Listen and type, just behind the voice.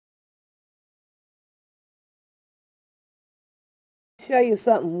Show you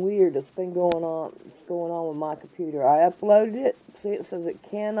something weird that's been going on. It's going on with my computer. I uploaded it. See, it says it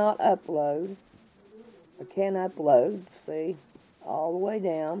cannot upload. I can't upload. See, all the way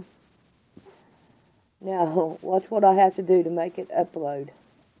down. Now, watch what I have to do to make it upload.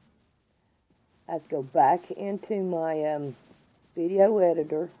 I have to go back into my video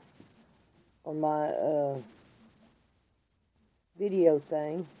editor, or my video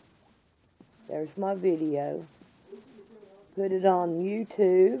thing. There's my video. Put it on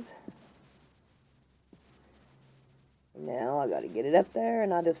YouTube. Now I got to get it up there,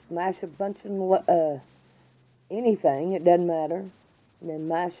 and I just mash a bunch of anything. It doesn't matter. And then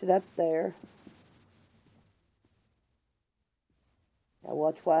mash it up there. Now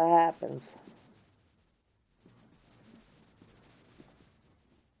watch what happens.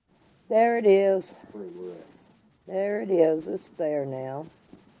 There it is. There it is. It's there now.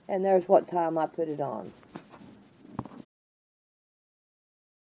 And there's what time I put it on.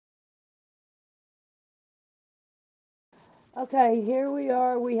 Okay, here we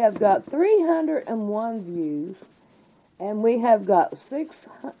are. We have got 301 views. And we have got 6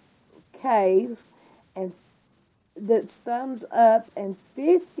 Ks and that's thumbs up and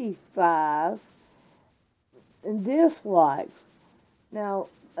 55 dislikes. Now,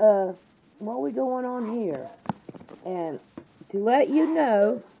 what are we going on here? And to let you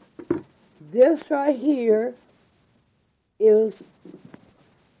know, this right here is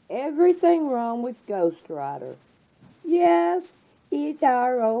everything wrong with Ghost Rider. Yes, it's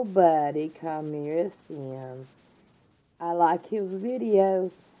our old buddy, Cinemasins. I like his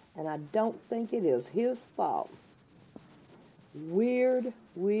videos, and I don't think it is his fault. Weird,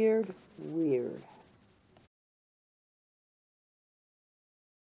 weird, weird.